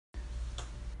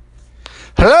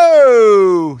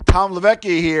Hello, Tom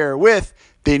Lavecchia here with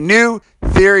the New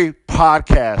Theory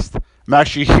Podcast. I'm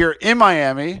actually here in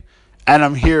Miami, and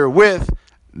I'm here with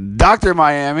Dr.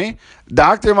 Miami.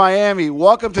 Dr. Miami,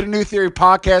 welcome to the New Theory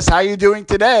Podcast. How are you doing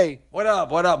today? What up?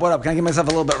 Can I give myself a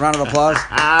little bit round of applause?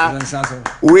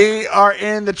 We are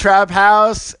in the Trap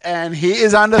House, and he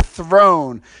is on the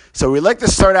throne. So we'd like to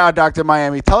start out, Dr.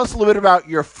 Miami. Tell us a little bit about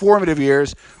your formative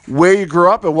years, where you grew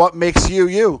up, and what makes you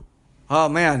you. Oh,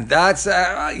 man, that's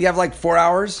you have like 4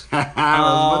 hours. As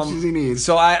much as you need.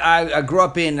 So I grew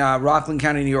up in Rockland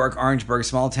County, New York, Orangeburg,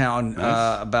 small town,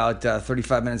 Nice. About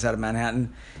 35 minutes out of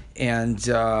Manhattan. And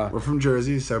We're from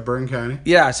Jersey, so Bergen County.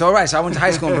 yeah, so I went to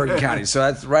high school in Bergen County. So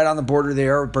that's right on the border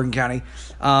there, Bergen County.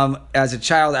 As a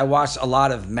child, I watched a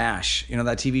lot of MASH,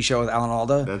 that TV show with Alan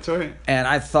Alda. That's right. And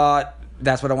I thought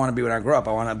that's what I want to be when I grow up.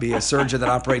 I want to be a surgeon that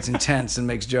operates in tents and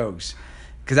makes jokes.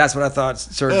 Because that's what I thought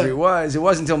surgery was. It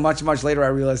wasn't until much, much later I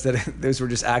realized that those were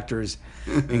just actors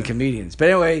and comedians. But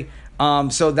anyway,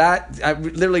 so that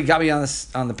literally got me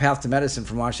on the path to medicine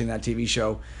from watching that TV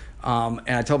show. And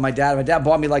I told my dad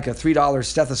bought me like a $3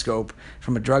 stethoscope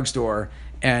from a drugstore.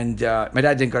 And my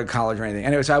dad didn't go to college or anything.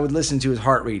 Anyway, so I would listen to his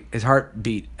heartbeat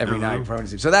every night before I went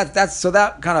to sleep. So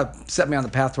that kind of set me on the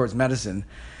path towards medicine.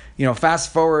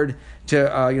 Fast forward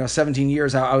to 17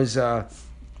 years, I was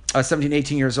 17,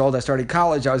 18 years old. I started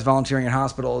college. I was volunteering in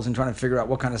hospitals and trying to figure out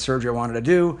what kind of surgery I wanted to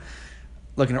do.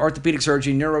 Looking at orthopedic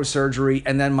surgery, neurosurgery,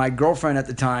 and then my girlfriend at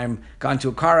the time got into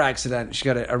a car accident. She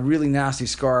got a really nasty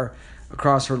scar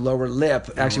across her lower lip.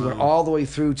 Actually went all the way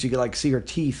through to like see her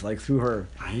teeth like through her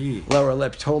lower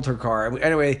lip. Totaled her car.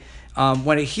 Anyway,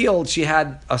 when it healed, she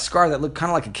had a scar that looked kind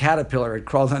of like a caterpillar. It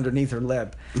crawled underneath her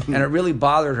lip, and it really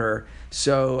bothered her.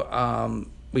 So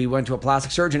we went to a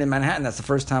plastic surgeon in Manhattan. That's the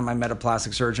first time I met a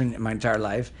plastic surgeon in my entire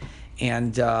life.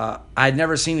 And I'd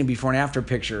never seen a before and after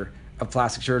picture of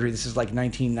plastic surgery. This is like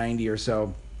 1990 or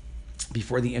so,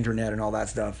 before the internet and all that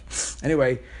stuff.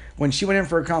 Anyway, when she went in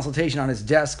for a consultation, on his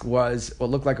desk was what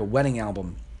looked like a wedding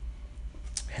album.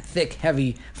 Thick,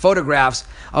 heavy photographs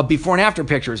of before and after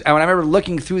pictures. And I remember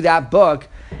looking through that book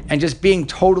and just being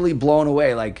totally blown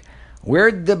away. Like,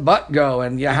 where'd the butt go?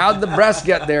 And how'd the breast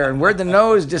get there? And where'd the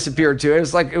nose disappear to?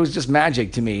 It was just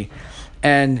magic to me.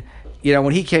 And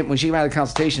when she came out of the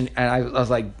consultation, and I was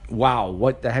like, wow,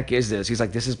 what the heck is this? He's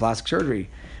like, this is plastic surgery.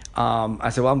 I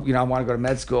said, well, I want to go to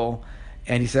med school.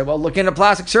 And he said, well, look into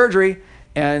plastic surgery.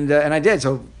 And I did.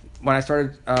 So when I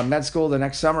started med school the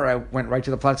next summer, I went right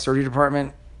to the plastic surgery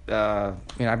department. I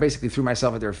basically threw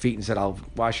myself at their feet and said, I'll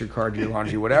wash your car, do your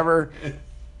laundry, whatever.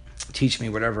 Teach me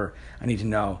whatever I need to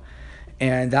know.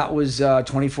 And that was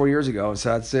 24 years ago. So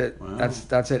that's it. Wow.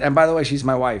 That's it. And by the way, she's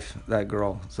my wife, that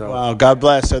girl. So Wow, God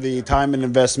bless. So the time and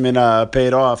investment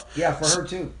paid off. yeah, for her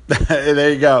too.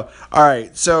 There you go. All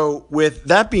right. So with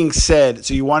that being said,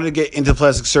 so you wanted to get into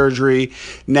plastic surgery.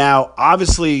 Now,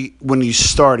 obviously, when you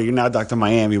started, you're now Dr.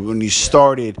 Miami. When you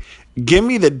started, give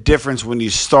me the difference when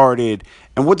you started,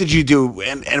 and what did you do,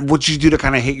 and what did you do to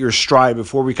kind of hit your stride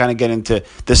before we kind of get into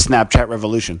the Snapchat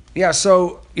revolution? Yeah,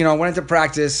 so, I went into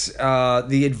practice.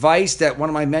 The advice that one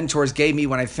of my mentors gave me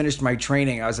when I finished my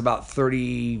training, I was about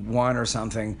 31 or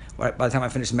something, by the time I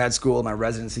finished med school, my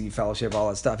residency, fellowship, all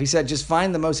that stuff. He said, just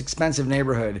find the most expensive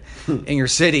neighborhood in your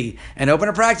city and open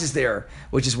a practice there,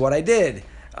 which is what I did.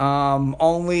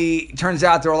 Only turns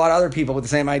out there were a lot of other people with the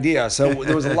same idea. So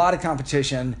there was a lot of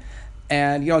competition.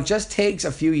 And, it just takes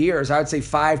a few years, I would say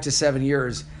 5 to 7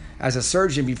 years as a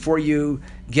surgeon before you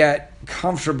get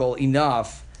comfortable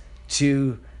enough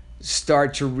to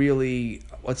start to really,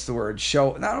 what's the word,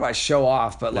 not about show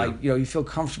off, but you feel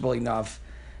comfortable enough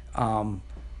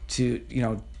to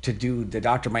do the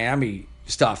Dr. Miami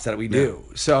stuff that we do.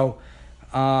 Yeah. So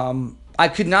I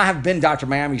could not have been Dr.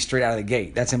 Miami straight out of the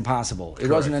gate. That's impossible. It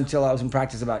wasn't until I was in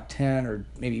practice about 10 or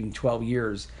maybe even 12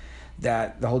 years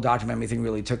that the whole Dr. Miami thing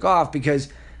really took off, because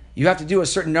you have to do a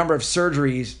certain number of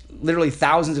surgeries, literally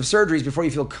thousands of surgeries, before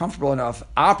you feel comfortable enough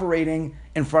operating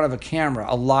in front of a camera,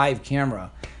 a live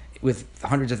camera, with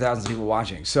hundreds of thousands of people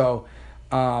watching. So,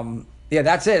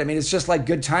 that's it. I mean, it's just like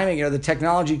good timing. The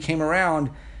technology came around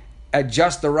at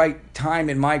just the right time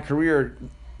in my career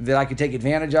that I could take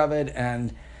advantage of it.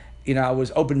 And, I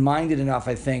was open-minded enough,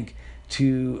 I think,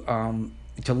 to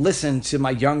listen to my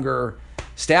younger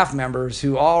staff members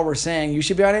who all were saying, you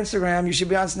should be on Instagram, you should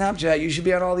be on Snapchat, you should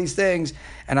be on all these things.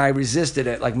 And I resisted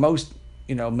it, like most,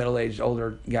 middle-aged,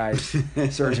 older guys,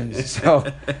 surgeons. So,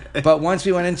 but once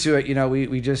we went into it,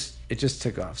 it just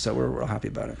took off. So we're real happy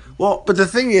about it. Well, but the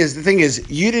thing is,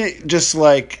 you didn't just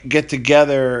get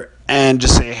together and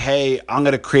just say, hey, I'm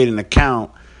going to create an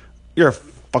account. You're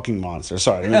a fucking monster.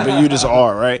 Sorry, but you just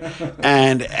are, right?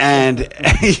 And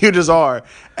you just are,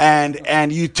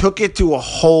 and you took it to a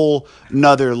whole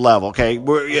nother level. Okay,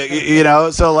 you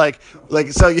know, so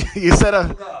so you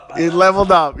said you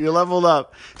leveled up. You leveled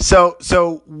up.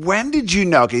 So when did you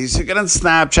know? Okay, you get on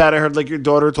Snapchat. I heard like your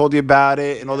daughter told you about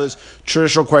it and all those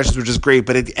traditional questions, which is great.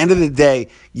 But at the end of the day,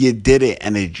 you did it,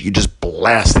 and you just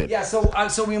blasted. Yeah. So I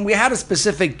mean, we had a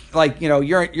specific, like, you know,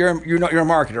 you're a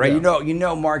marketer, right? Yeah. You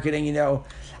know marketing. You know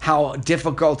how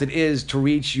difficult it is to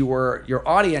reach your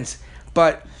audience.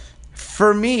 But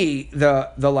for me, the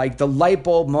light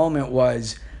bulb moment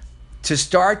was to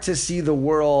start to see the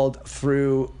world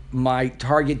through my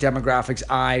target demographics'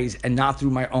 eyes and not through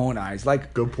my own eyes.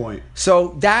 Like, Good point.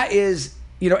 so that is,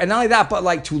 you know, and not only that, but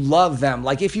like to love them.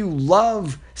 Like, if you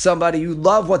love somebody, you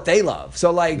love what they love. So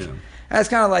like, that's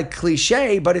kind of like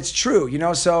cliche, but it's true, you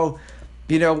know? So,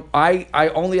 you know,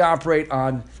 I only operate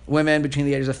on women between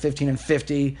the ages of 15 and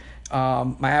 50.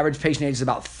 My average patient age is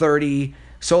about 30.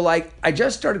 So like, I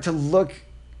just started to look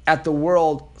at the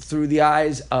world through the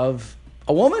eyes of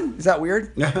a woman. Is that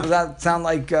weird? Does that sound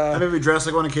like? I maybe dress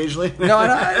like one occasionally.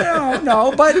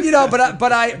 No. But you know,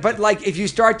 but like, if you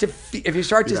start to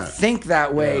think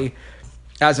that way,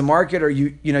 as a marketer,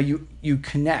 you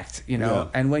connect, you know,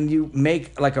 and when you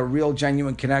make like a real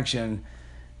genuine connection,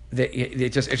 that it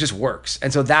just works.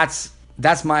 And so that's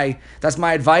my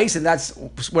advice, and that's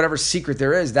whatever secret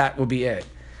there is, that will be it.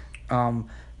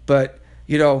 But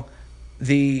you know,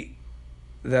 you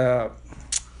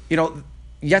know,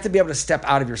 you have to be able to step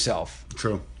out of yourself.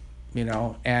 True. You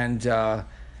know, and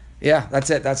yeah, that's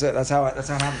it. That's how it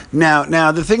happens.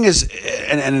 Now the thing is,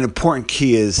 and an important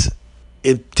key is,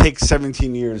 it takes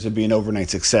 17 years to be an overnight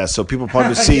success. So people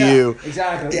probably see you.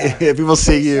 Exactly. Yeah. People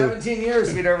see you. 17 years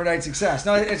to be an overnight success.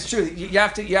 No, it's true. You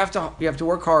have to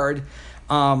work hard.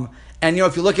 And you know,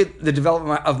 if you look at the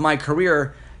development of my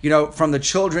career, you know, from the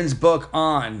children's book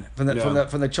on, from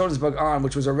the children's book on,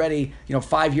 which was already, you know,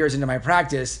 5 years into my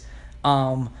practice,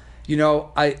 you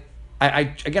know, I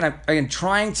again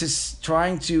trying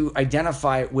to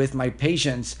identify with my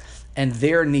patients and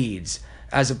their needs,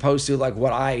 as opposed to like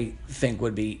what I think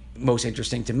would be most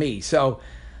interesting to me. So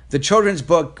the children's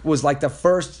book was like the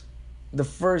first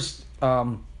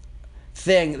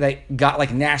thing that got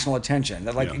like national attention,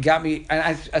 that like it got me,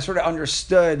 and I sort of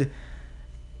understood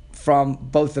from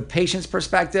both the patient's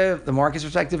perspective, the market's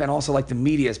perspective, and also like the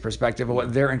media's perspective of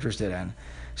what they're interested in.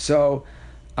 So,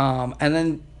 and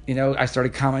then, you know, I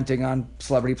started commenting on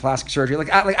celebrity plastic surgery. Like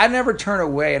I never turn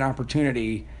away an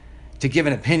opportunity to give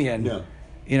an opinion. Yeah.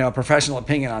 You know, a professional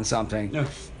opinion on something. Yeah.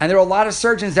 And there were a lot of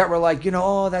surgeons that were like, you know,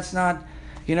 oh, that's not,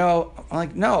 you know, I'm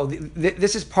like, no,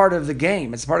 this is part of the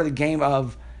game. It's part of the game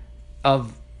of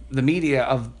the media,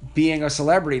 of being a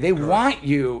celebrity. They want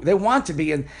you. They want to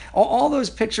be in all those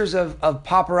pictures of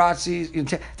paparazzi. You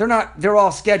know, they're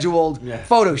all scheduled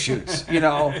photo shoots. You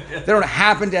know, they don't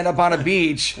happen to end up on a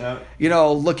beach, you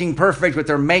know, looking perfect with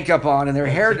their makeup on and their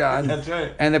hair done. That's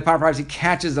right. And the paparazzi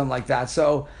catches them like that.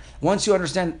 So once you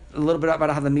understand a little bit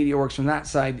about how the media works from that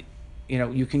side, you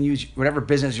know, you can use whatever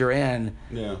business you're in,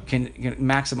 can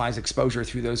maximize exposure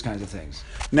through those kinds of things.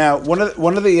 Now, one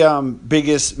of the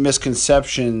biggest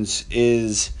misconceptions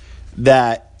is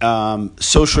that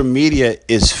social media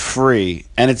is free,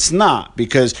 and it's not,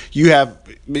 because you have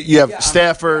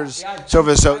staffers.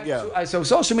 So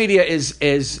social media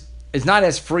is not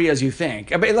as free as you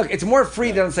think. I mean, look, it's more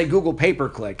free than, say, Google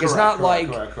pay-per-click. It's not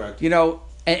correct. You know.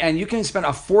 And you can spend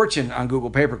a fortune on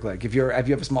Google pay-per-click if you have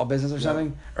a small business or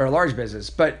something, or a large business.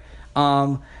 But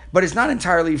it's not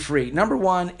entirely free. Number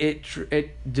one, it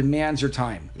demands your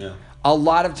time, a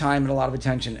lot of time and a lot of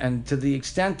attention. And to the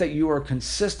extent that you are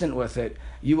consistent with it,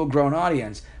 you will grow an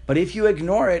audience. But if you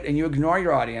ignore it and you ignore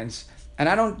your audience, and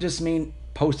I don't just mean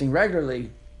posting regularly,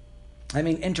 I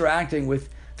mean interacting with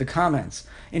the comments,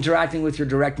 interacting with your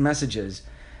direct messages.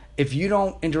 If you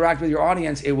don't interact with your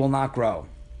audience, it will not grow.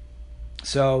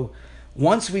 So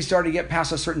once we started to get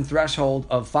past a certain threshold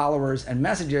of followers and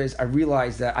messages, I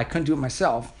realized that I couldn't do it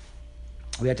myself.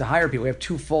 We had to hire people. We have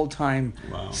 2 full-time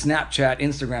Snapchat,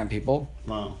 Instagram people.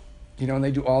 Wow. You know, and they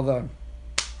do all the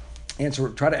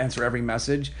try to answer every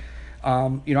message.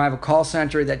 You know, I have a call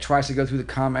center that tries to go through the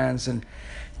comments and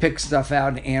pick stuff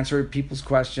out and answer people's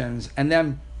questions. And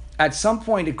then at some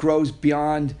point it grows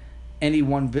beyond any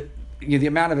one, the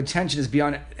amount of attention is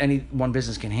beyond any one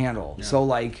business can handle. Yeah. So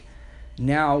like,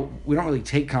 now we don't really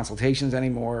take consultations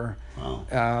anymore. Wow.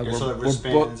 We're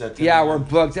booked. Yeah, we're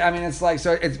booked. I mean, it's like,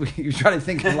 so you're trying to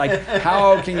think of like,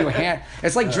 how can you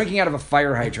it's like drinking out of a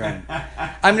fire hydrant.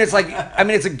 I mean,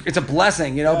 it's a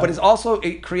blessing, you know, but it's also,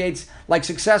 it creates, like,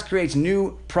 success creates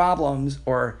new problems,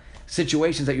 or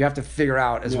situations that you have to figure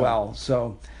out as well.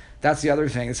 So that's the other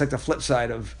thing. It's like the flip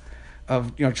side of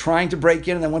trying to break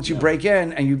in, and then once you break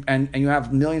in and you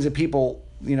have millions of people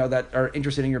that are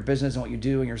interested in your business and what you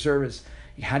do and your service,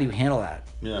 how do you handle that?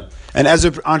 Yeah. And as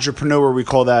an entrepreneur, we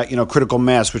call that, critical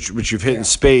mass, which you've hit in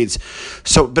spades.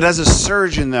 So, but as a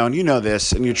surgeon, though, and you know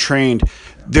this, and you're trained,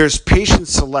 there's patient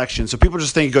selection. So people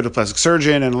just think you go to a plastic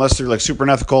surgeon, and unless they're like super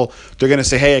unethical, they're going to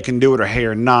say, hey, I can do it, or hey,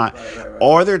 or not. Right.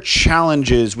 Are there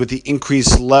challenges with the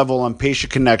increased level on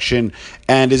patient connection,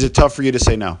 and is it tough for you to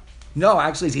say no? No,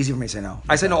 actually, it's easy for me to say no.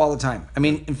 I say no all the time. I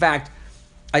mean, in fact,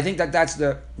 I think that's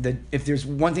the if there's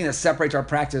one thing that separates our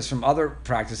practice from other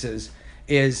practices,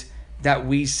 is that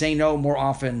we say no more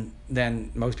often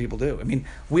than most people do. I mean,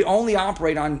 we only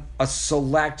operate on a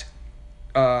select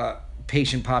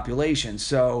patient population.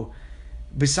 So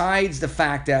besides the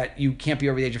fact that you can't be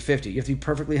over the age of 50, you have to be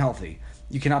perfectly healthy.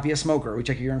 You cannot be a smoker. We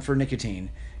check your urine for nicotine.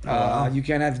 You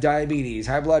can't have diabetes,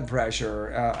 high blood pressure,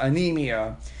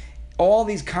 anemia. All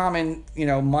these common,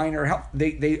 minor health,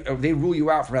 they rule you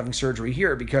out from having surgery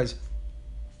here because,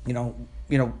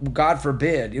 God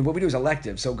forbid, what we do is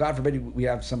elective. So God forbid we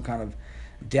have some kind of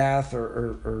death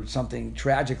or something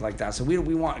tragic like that. So we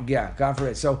want, God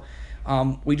forbid. So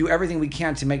we do everything we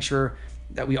can to make sure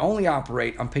that we only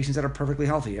operate on patients that are perfectly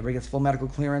healthy. Everybody gets full medical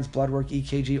clearance, blood work,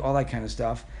 EKG, all that kind of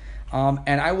stuff.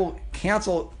 And I will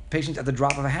cancel patients at the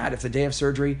drop of a hat if the day of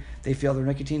surgery they fail their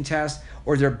nicotine test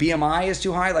or their BMI is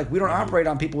too high. Like, we don't operate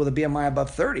on people with a BMI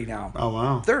above 30 now. Oh,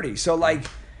 wow. 30. So,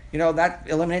 that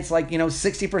eliminates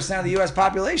 60% of the U.S.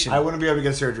 population. I wouldn't be able to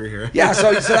get surgery here. Yeah,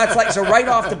 so that's so right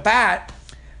off the bat.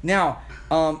 Now,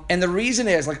 and the reason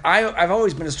is I've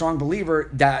always been a strong believer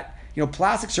that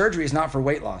plastic surgery is not for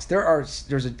weight loss.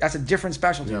 That's a different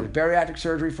specialty. There's bariatric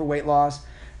surgery for weight loss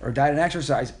or diet and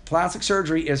exercise. Plastic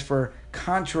surgery is for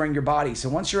contouring your body. So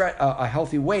once you're at a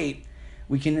healthy weight,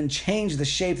 we can then change the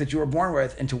shape that you were born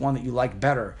with into one that you like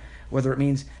better. Whether it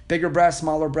means bigger breasts,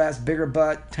 smaller breasts, bigger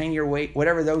butt, tinier weight,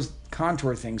 whatever those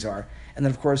contour things are. And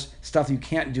then, of course, stuff you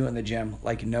can't do in the gym,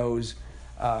 like nose,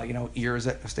 ears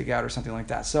that stick out or something like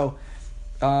that. So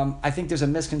I think there's a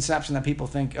misconception that people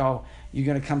think, oh, you're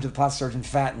going to come to the plastic surgeon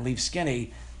fat and leave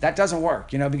skinny. That doesn't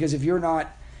work, because if you're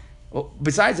not, well,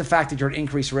 besides the fact that you're at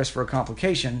increased risk for a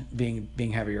complication,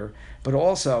 being heavier, but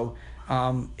also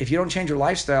if you don't change your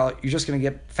lifestyle, you're just going to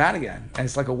get fat again. And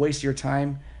it's like a waste of your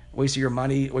time, waste of your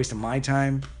money, waste of my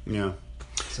time. Yeah.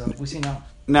 So we see now.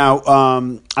 Now,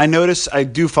 I notice I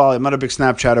do follow, I'm not a big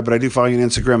Snapchatter, but I do follow you on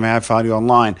Instagram. I have followed you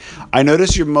online. I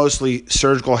notice you're mostly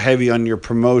surgical heavy on your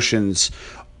promotions.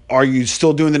 Are you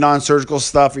still doing the non-surgical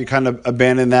stuff? Or you kind of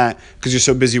abandon that because you're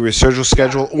so busy with your surgical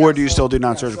schedule, or do you still do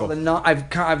non-surgical? So I've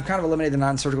kind of eliminated the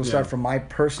non-surgical stuff from my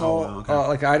personal.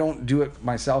 I don't do it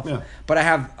myself, but I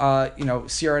have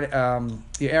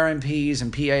the RNPs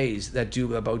and PAs that do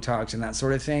Botox and that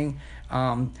sort of thing.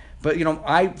 But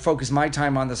I focus my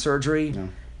time on the surgery. Yeah.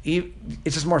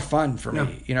 It's just more fun for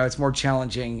me. It's more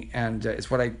challenging, and it's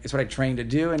what I train to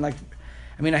do. And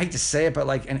I hate to say it, but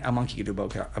a monkey can do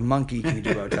Botox. A monkey can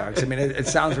do Botox. I mean, it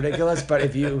sounds ridiculous, but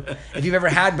if you've ever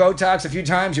had Botox a few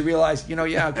times, you realize, kind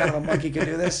of a monkey can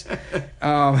do this.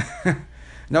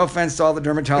 No offense to all the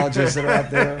dermatologists that are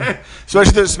out there,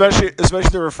 especially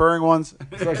the referring ones.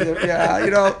 And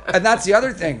that's the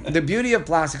other thing. The beauty of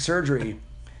plastic surgery,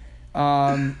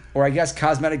 or I guess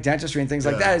cosmetic dentistry and things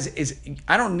like that, is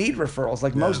I don't need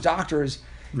referrals. Most doctors.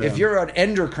 Yeah. If you're an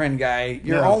endocrine guy,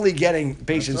 you're only getting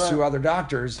patients through other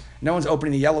doctors. No one's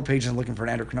opening the yellow pages and looking for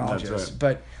an endocrinologist. That's right.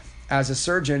 But as a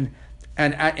surgeon,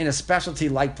 and in a specialty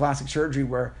like plastic surgery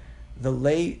where the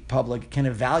lay public can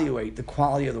evaluate the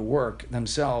quality of the work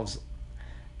themselves,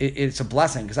 it's a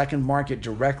blessing because I can market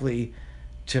directly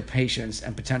to patients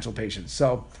and potential patients.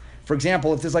 So, for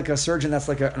example, if there's a surgeon that's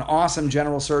an awesome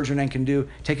general surgeon and can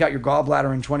take out your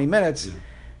gallbladder in 20 minutes,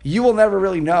 you will never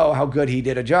really know how good he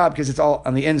did a job because it's all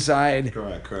on the inside.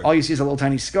 Correct. All you see is a little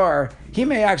tiny scar. He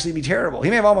may actually be terrible.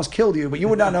 He may have almost killed you, but you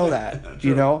would not know that.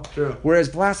 True. Whereas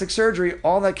plastic surgery,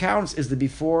 all that counts is the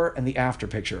before and the after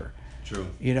picture. True.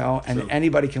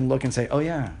 Anybody can look and say, oh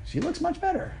yeah, she looks much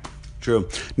better. True.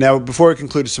 Now, before we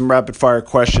conclude, some rapid fire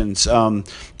questions.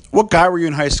 What guy were you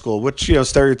in high school? Which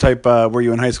stereotype were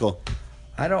you in high school?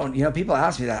 I don't, people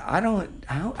ask me that. I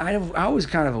was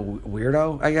kind of a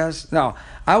weirdo, I guess. No,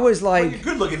 I was you're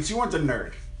good looking, so you weren't a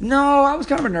nerd. No, I was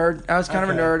kind of a nerd.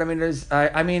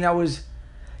 I was,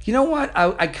 you know what?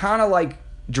 I kind of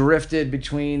drifted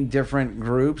between different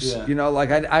groups. Yeah.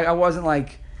 I wasn't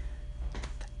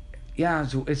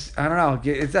it's I don't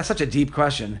know. That's such a deep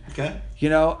question. Okay.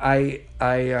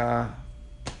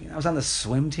 I was on the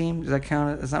swim team. Does that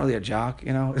count? It's not really a jock,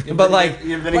 But like,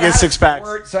 then you get six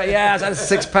packs. So yeah, I had a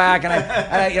 6-pack, and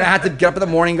I had to get up in the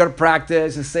morning, go to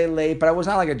practice, and stay late. But I was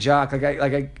not like a jock. Like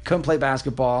I couldn't play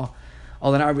basketball.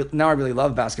 Although now I really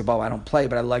love basketball. I don't play,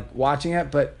 but I like watching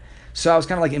it. But so I was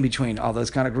kind of like in between all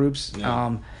those kind of groups.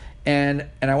 Yeah. And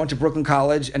I went to Brooklyn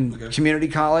College and community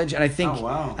college, and I think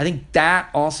I think that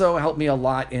also helped me a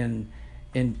lot in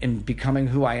becoming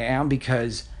who I am,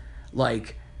 because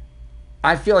like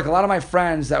I feel like a lot of my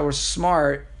friends that were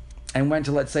smart and went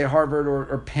to, let's say, Harvard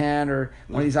or Penn or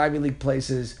one of these Ivy League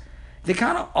places, they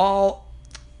kind of all,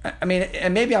 I mean,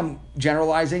 and maybe I'm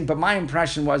generalizing, but my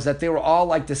impression was that they were all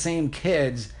like the same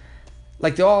kids.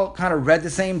 Like they all kind of read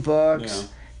the same books,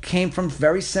 came from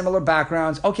very similar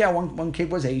backgrounds. Okay, one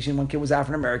kid was Asian, one kid was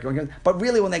African American, but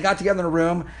really when they got together in a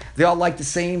room, they all liked the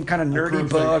same kind of nerdy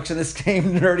books and the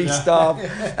same nerdy stuff.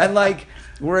 And like,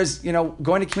 whereas,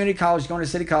 going to community college, going to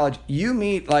city college, you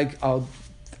meet like a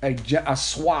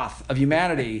swath of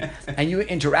humanity and you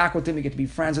interact with them, you get to be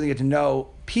friends with them, you get to know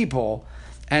people.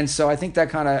 And so I think that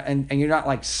kind of, and you're not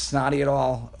like snotty at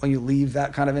all when you leave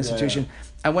that kind of institution.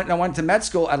 I went to med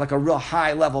school at like a real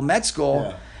high level med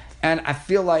school, and I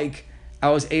feel like I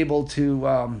was able to,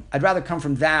 I'd rather come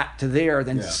from that to there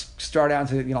than start out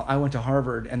to, I went to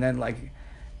Harvard, and then like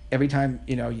every time,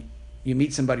 you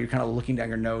meet somebody, you're kind of looking down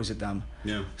your nose at them.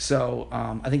 Yeah. So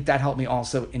I think that helped me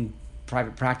also in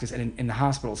private practice and in the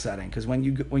hospital setting, because when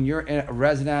you're a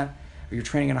resident or you're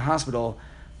training in a hospital,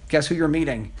 guess who you're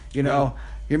meeting? You're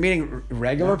meeting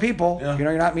regular people. Yeah.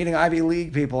 You're not meeting Ivy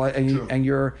League people, and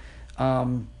you're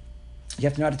you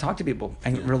have to know how to talk to people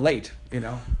and relate.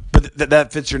 But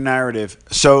that fits your narrative.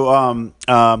 So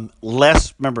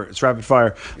remember, it's rapid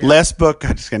fire. Yeah. Last book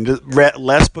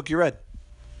you read.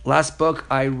 Last book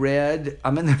I read.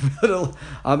 I'm in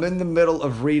the middle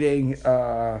of reading. If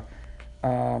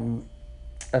I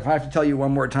have to tell you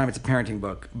one more time, it's a parenting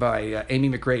book by Amy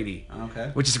McGrady.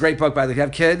 Okay. Which is a great book, by the way. If you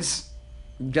have kids,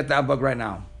 get that book right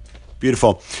now.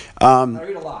 Beautiful. I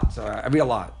read a lot. So I read a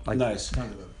lot. Like, nice.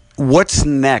 What's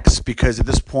next? Because at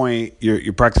this point,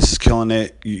 your practice is killing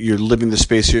it. You're living the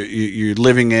space you're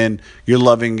living in. You're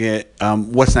loving it.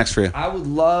 What's next for you? I would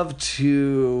love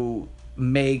to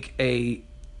make a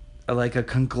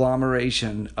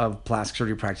conglomeration of plastic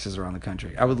surgery practices around the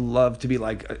country. I would love to be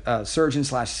like a surgeon /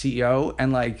 CEO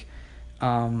and like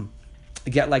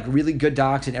get like really good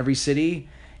docs in every city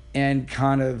and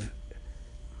kind of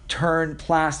turn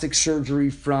plastic surgery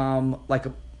from like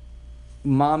a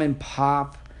mom and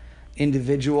pop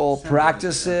individual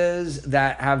practices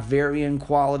that have varying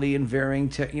quality and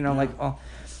varying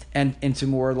and into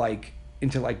more like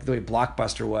the way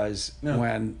Blockbuster was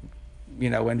when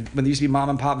there used to be mom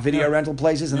and pop video rental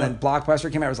places, and then Blockbuster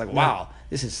came out. I was like, wow,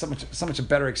 this is so much a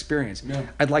better experience. Yeah.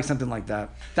 I'd like something like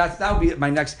that. That would be my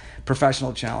next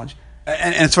professional challenge.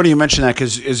 And it's funny you mention that,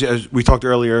 because as we talked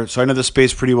earlier, so I know the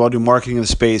space pretty well, do marketing in the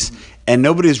space, and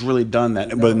nobody's really done that.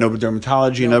 But nobody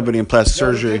dermatology, nobody in plastic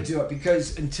surgery. They do it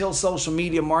because until social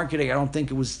media marketing, I don't think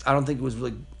it was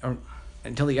really,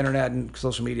 until the internet and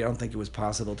social media, I don't think it was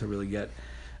possible to really get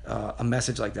a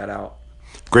message like that out.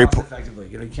 Great point. Effectively,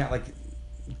 you can't like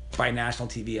buy national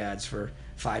TV ads for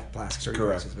 5 plastic surgery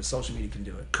places, but social media can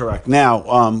do it. Correct.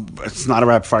 Now, it's not a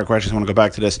rapid fire question. I want to go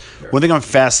back to this. Sure. One thing I'm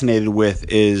fascinated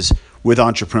with is with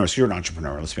entrepreneurs. You're an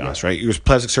entrepreneur, let's be honest, right? You're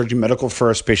plastic surgery, medical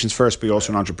first, patients first, but you're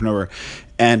also an entrepreneur.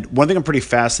 And one thing I'm pretty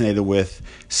fascinated with,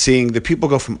 seeing the people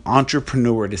go from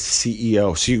entrepreneur to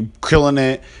CEO. So you're killing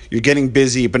it, you're getting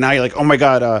busy, but now you're like, oh my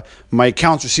God, my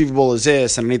accounts receivable is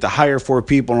this, and I need to hire 4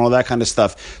 people and all that kind of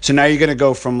stuff. So now you're going to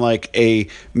go from like a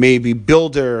maybe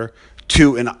builder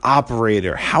to an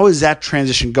operator. How is that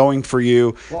transition going for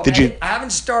you? Well, I haven't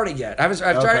started yet.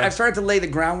 I've started to lay the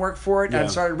groundwork for it. Yeah.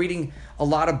 I've started reading a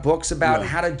lot of books about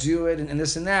how to do it and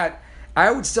this and that.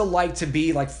 I would still like to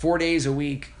be like 4 days a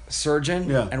week surgeon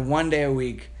and 1 day a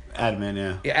week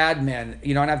admin. Admin,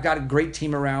 and I've got a great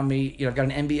team around me. I've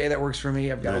got an MBA that works for me.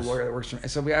 I've got a lawyer that works for me.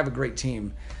 So we have a great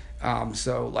team.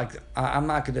 So like I'm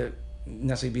not going to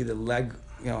necessarily be the leg,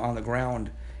 on the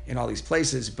ground in all these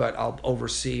places, but I'll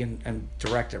oversee and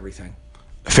direct everything.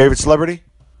 Favorite celebrity?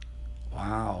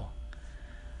 Wow.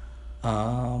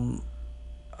 Hold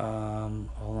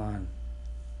on.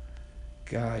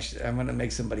 Gosh, I'm gonna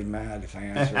make somebody mad if I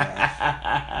answer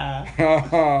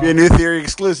that. Be a New Theory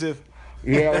exclusive.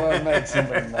 Yeah, I'm gonna make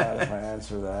somebody mad if I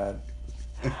answer that.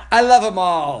 I love them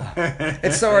all.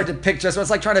 It's so hard to pick just. It's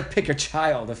like trying to pick a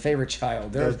favorite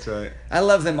child. That's right. I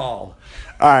love them all.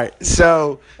 All right,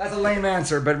 so that's a lame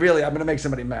answer, but really, I'm gonna make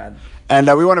somebody mad. And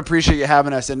we want to appreciate you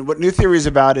having us. And what New Theory is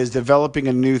about is developing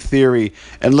a new theory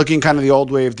and looking kind of the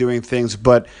old way of doing things,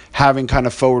 but having kind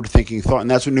of forward-thinking thought. And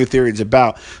that's what New Theory is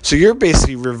about. So you're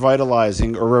basically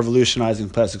revitalizing or revolutionizing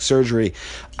plastic surgery.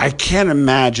 I can't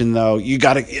imagine, though, you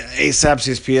got to ASAP,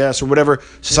 CSPS, or whatever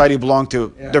society you belong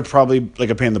to, they're probably like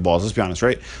a pain in the balls, let's be honest,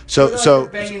 right? So they're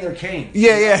banging their cane.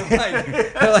 Yeah, yeah.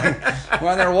 They're like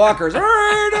on their walkers. What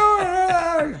are you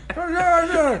doing?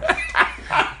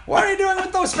 What are you doing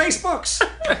with those Facebooks?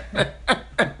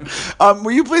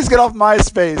 Will you please get off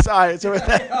MySpace? All right.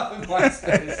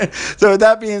 So with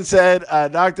that being said,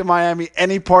 Dr. Miami,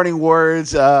 any parting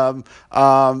words? A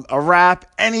rap?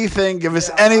 Anything? Give us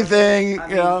anything. I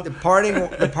mean,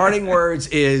 the parting words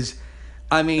is,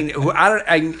 I mean, if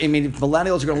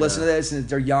millennials are going to listen to this and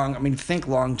they're young, I mean, think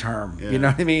long term. Yeah. You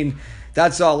know what I mean?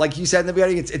 That's all. Like you said in the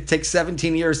beginning, it takes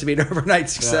 17 years to be an overnight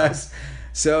success. Yeah.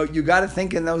 So you got to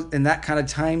think in that kind of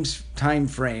time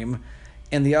frame.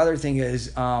 And the other thing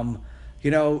is,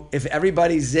 if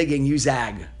everybody's zigging, you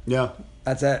zag. Yeah,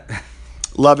 that's it.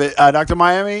 Love it, Dr.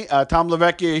 Miami. Tom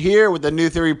LaVecchia here with the New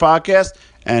Theory podcast,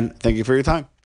 and thank you for your time.